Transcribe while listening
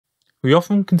We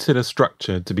often consider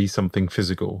structure to be something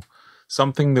physical,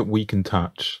 something that we can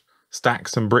touch. Stack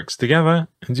some bricks together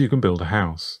and you can build a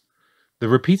house. The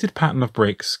repeated pattern of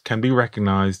bricks can be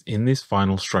recognized in this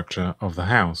final structure of the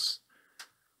house.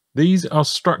 These are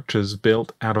structures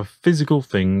built out of physical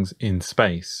things in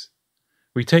space.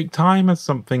 We take time as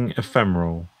something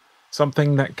ephemeral,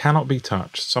 something that cannot be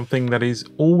touched, something that is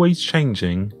always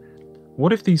changing.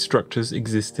 What if these structures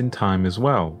exist in time as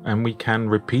well, and we can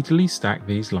repeatedly stack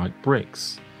these like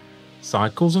bricks?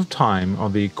 Cycles of time are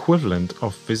the equivalent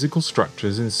of physical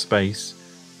structures in space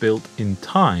built in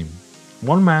time.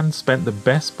 One man spent the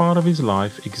best part of his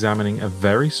life examining a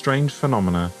very strange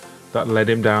phenomena that led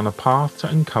him down a path to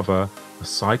uncover a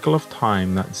cycle of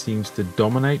time that seems to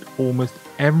dominate almost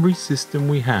every system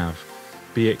we have,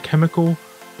 be it chemical,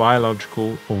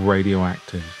 biological, or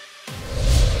radioactive.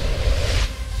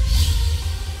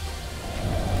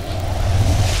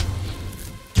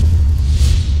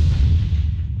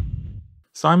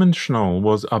 Simon Shnoll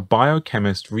was a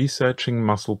biochemist researching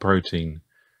muscle protein.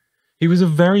 He was a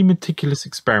very meticulous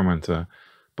experimenter,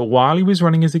 but while he was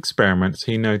running his experiments,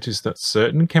 he noticed that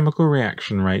certain chemical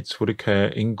reaction rates would occur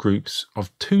in groups of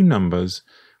two numbers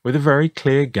with a very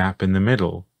clear gap in the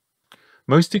middle.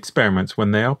 Most experiments,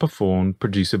 when they are performed,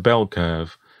 produce a bell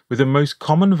curve, with the most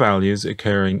common values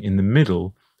occurring in the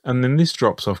middle, and then this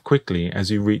drops off quickly as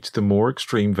you reach the more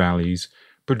extreme values,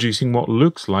 producing what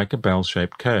looks like a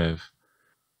bell-shaped curve.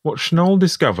 What Shnoll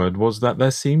discovered was that there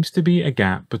seems to be a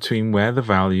gap between where the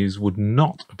values would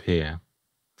not appear.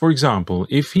 For example,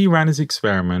 if he ran his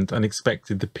experiment and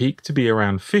expected the peak to be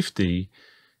around 50,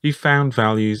 he found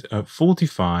values at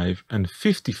 45 and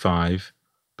 55,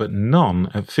 but none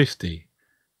at 50.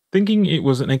 Thinking it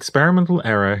was an experimental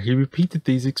error, he repeated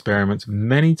these experiments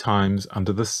many times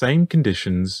under the same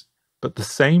conditions, but the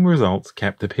same results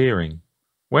kept appearing.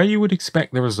 Where you would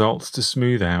expect the results to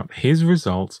smooth out, his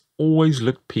results always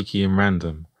looked peaky and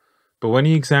random. But when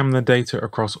he examined the data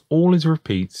across all his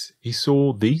repeats, he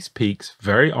saw these peaks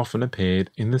very often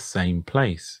appeared in the same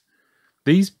place.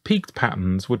 These peaked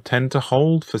patterns would tend to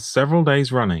hold for several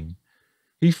days running.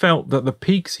 He felt that the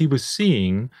peaks he was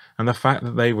seeing and the fact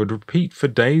that they would repeat for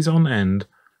days on end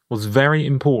was very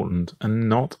important and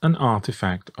not an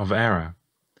artifact of error.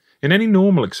 In any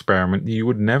normal experiment, you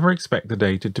would never expect the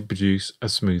data to produce a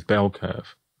smooth bell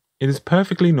curve. It is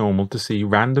perfectly normal to see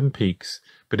random peaks,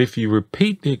 but if you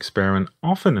repeat the experiment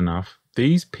often enough,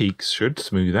 these peaks should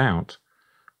smooth out.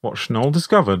 What Shnoll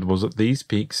discovered was that these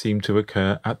peaks seem to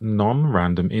occur at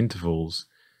non-random intervals.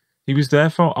 He was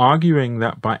therefore arguing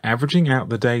that by averaging out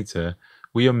the data,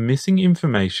 we are missing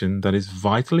information that is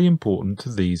vitally important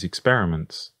to these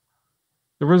experiments.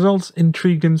 The results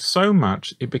intrigued him so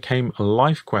much it became a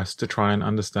life quest to try and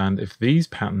understand if these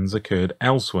patterns occurred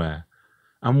elsewhere,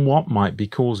 and what might be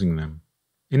causing them.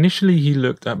 Initially he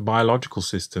looked at biological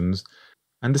systems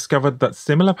and discovered that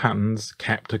similar patterns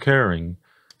kept occurring,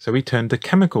 so he turned to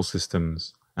chemical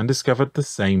systems and discovered the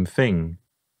same thing.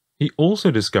 He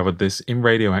also discovered this in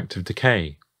radioactive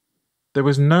decay. There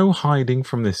was no hiding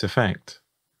from this effect.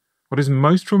 What is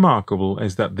most remarkable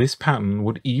is that this pattern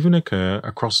would even occur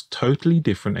across totally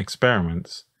different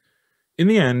experiments. In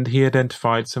the end, he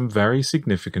identified some very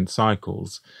significant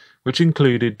cycles, which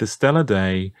included the stellar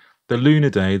day, the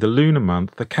lunar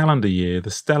month, the calendar year,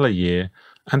 the stellar year,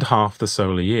 and half the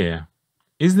solar year.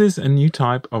 Is this a new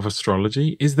type of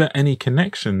astrology? Is there any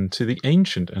connection to the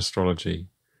ancient astrology?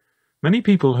 Many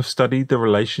people have studied the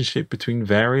relationship between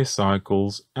various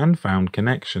cycles and found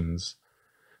connections.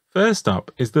 First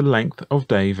up is the length of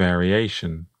day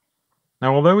variation.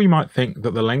 Now, although we might think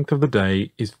that the length of the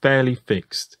day is fairly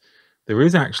fixed, there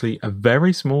is actually a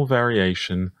very small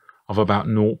variation of about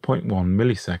 0.1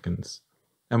 milliseconds.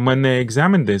 And when they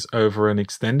examined this over an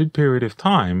extended period of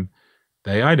time,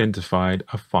 they identified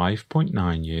a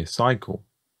 5.9-year cycle.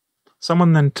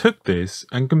 Someone then took this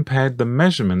and compared the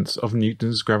measurements of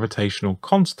Newton's gravitational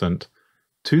constant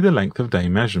to the length of day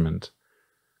measurement,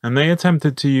 and they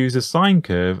attempted to use a sine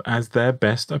curve as their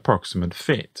best approximate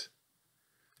fit.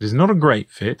 It is not a great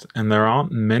fit, and there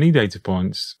aren't many data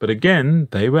points, but again,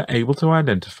 they were able to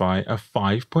identify a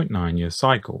 5.9-year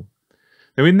cycle.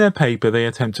 Now, in their paper, they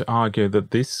attempt to argue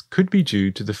that this could be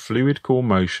due to the fluid core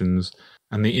motions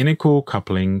and the inner core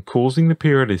coupling causing the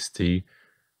periodicity,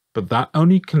 but that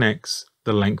only connects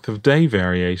the length of day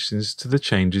variations to the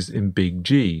changes in big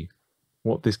G.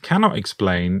 What this cannot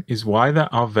explain is why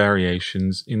there are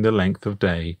variations in the length of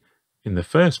day in the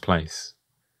first place.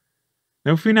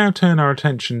 Now, if we now turn our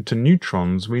attention to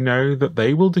neutrons, we know that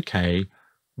they will decay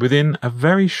within a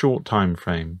very short time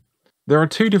frame. There are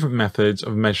two different methods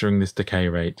of measuring this decay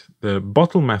rate, the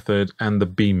bottle method and the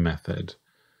beam method.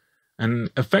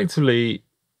 And effectively,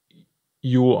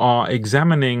 you are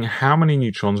examining how many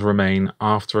neutrons remain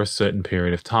after a certain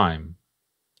period of time.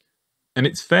 And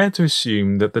it's fair to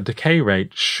assume that the decay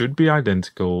rate should be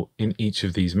identical in each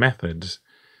of these methods,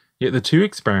 yet the two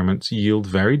experiments yield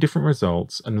very different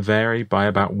results and vary by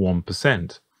about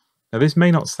 1%. Now this may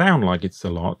not sound like it's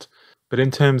a lot, but in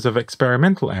terms of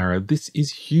experimental error, this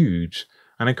is huge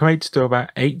and equates to about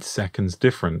 8 seconds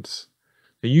difference.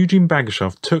 Eugene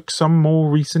Bagashov took some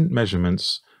more recent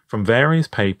measurements from various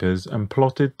papers and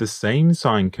plotted the same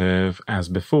sine curve as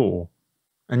before.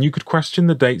 And you could question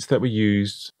the dates that were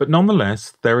used, but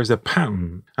nonetheless there is a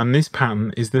pattern, and this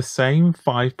pattern is the same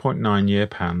 5.9 year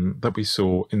pattern that we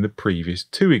saw in the previous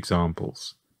two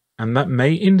examples. And that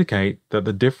may indicate that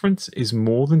the difference is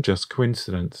more than just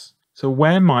coincidence. So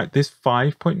where might this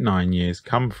 5.9 years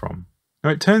come from? Now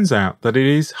it turns out that it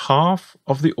is half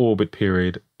of the orbit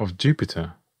period of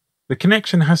Jupiter. The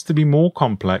connection has to be more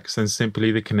complex than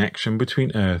simply the connection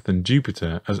between Earth and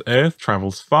Jupiter, as Earth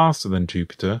travels faster than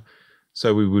Jupiter,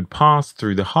 so we would pass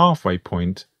through the halfway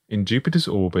point in Jupiter's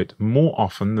orbit more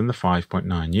often than the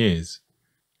 5.9 years.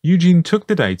 Eugene took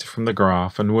the data from the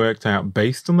graph and worked out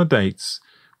based on the dates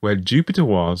where Jupiter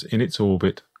was in its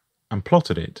orbit and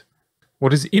plotted it.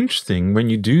 What is interesting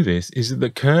when you do this is that the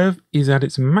curve is at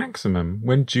its maximum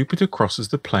when Jupiter crosses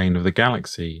the plane of the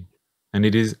galaxy, and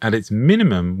it is at its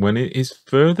minimum when it is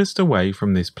furthest away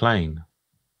from this plane.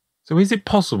 So is it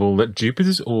possible that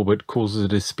Jupiter's orbit causes a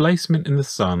displacement in the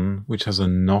Sun which has a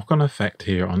knock-on effect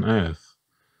here on Earth?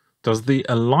 Does the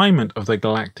alignment of the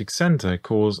galactic center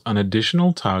cause an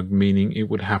additional tug, meaning it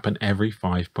would happen every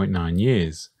 5.9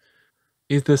 years?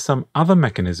 Is there some other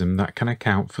mechanism that can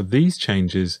account for these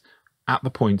changes at the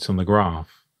points on the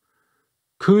graph?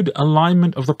 Could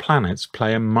alignment of the planets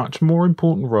play a much more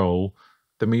important role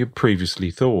than we had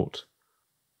previously thought?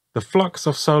 The flux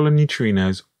of solar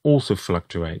neutrinos also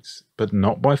fluctuates, but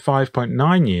not by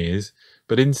 5.9 years,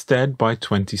 but instead by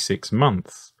 26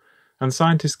 months, and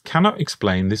scientists cannot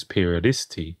explain this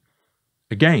periodicity.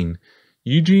 Again,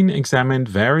 Eugene examined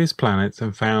various planets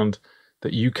and found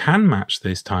that you can match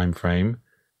this time frame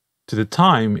to the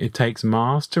time it takes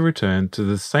Mars to return to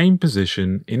the same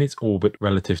position in its orbit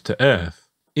relative to Earth.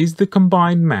 Is the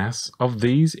combined mass of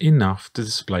these enough to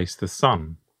displace the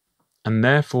Sun, and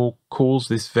therefore cause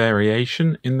this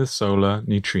variation in the solar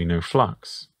neutrino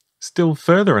flux? Still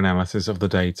further analysis of the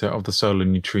data of the solar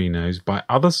neutrinos by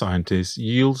other scientists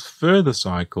yields further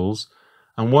cycles,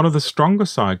 and one of the stronger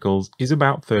cycles is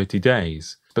about 30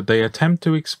 days, but they attempt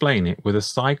to explain it with a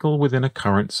cycle within a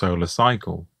current solar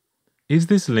cycle. Is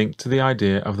this linked to the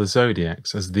idea of the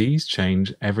zodiacs, as these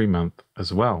change every month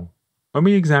as well? When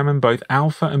we examine both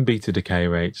alpha and beta decay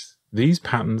rates, these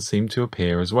patterns seem to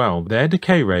appear as well. Their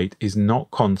decay rate is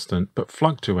not constant but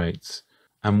fluctuates,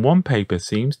 and one paper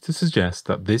seems to suggest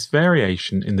that this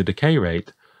variation in the decay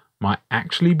rate might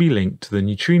actually be linked to the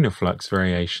neutrino flux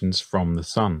variations from the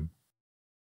Sun.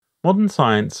 Modern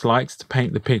science likes to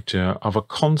paint the picture of a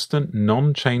constant,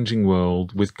 non-changing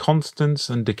world with constants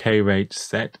and decay rates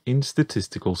set in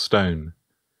statistical stone.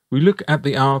 We look at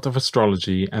the art of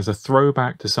astrology as a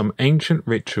throwback to some ancient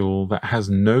ritual that has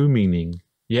no meaning.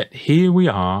 Yet here we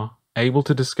are, able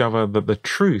to discover that the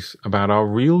truth about our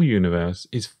real universe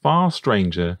is far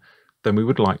stranger than we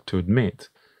would like to admit,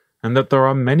 and that there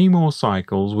are many more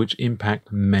cycles which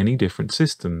impact many different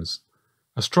systems.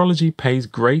 Astrology pays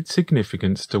great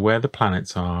significance to where the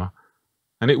planets are,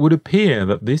 and it would appear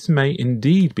that this may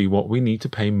indeed be what we need to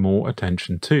pay more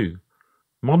attention to.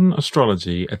 Modern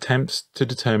astrology attempts to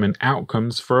determine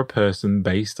outcomes for a person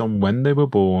based on when they were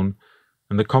born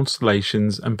and the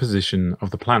constellations and position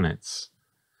of the planets.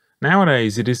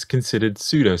 Nowadays it is considered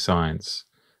pseudoscience,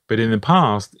 but in the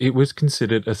past it was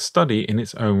considered a study in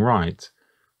its own right,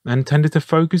 and tended to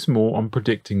focus more on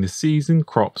predicting the season,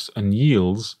 crops and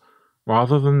yields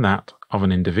rather than that of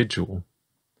an individual.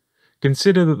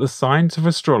 Consider that the science of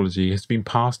astrology has been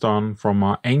passed on from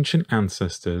our ancient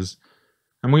ancestors,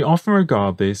 and we often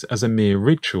regard this as a mere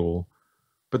ritual,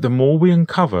 but the more we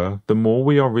uncover, the more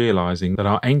we are realizing that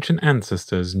our ancient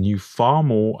ancestors knew far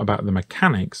more about the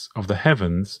mechanics of the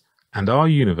heavens and our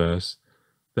universe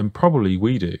than probably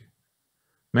we do.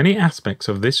 Many aspects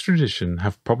of this tradition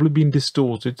have probably been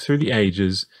distorted through the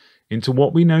ages into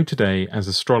what we know today as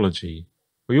astrology.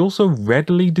 We also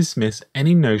readily dismiss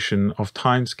any notion of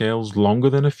timescales longer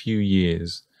than a few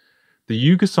years. The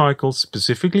Yuga cycle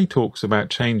specifically talks about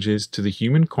changes to the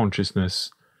human consciousness,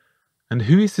 and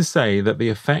who is to say that the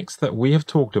effects that we have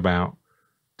talked about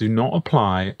do not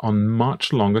apply on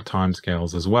much longer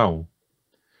timescales as well?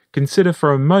 Consider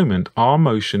for a moment our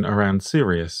motion around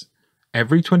Sirius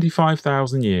every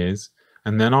 25,000 years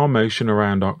and then our motion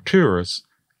around Arcturus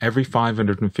every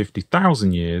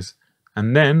 550,000 years,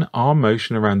 and then our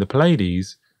motion around the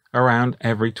Pleiades around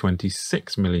every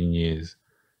 26 million years.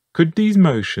 Could these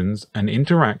motions and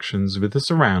interactions with the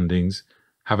surroundings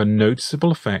have a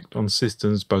noticeable effect on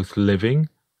systems both living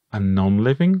and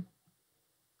non-living?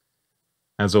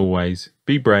 As always,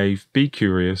 be brave, be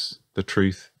curious, the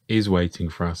truth is waiting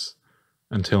for us.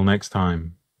 Until next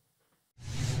time.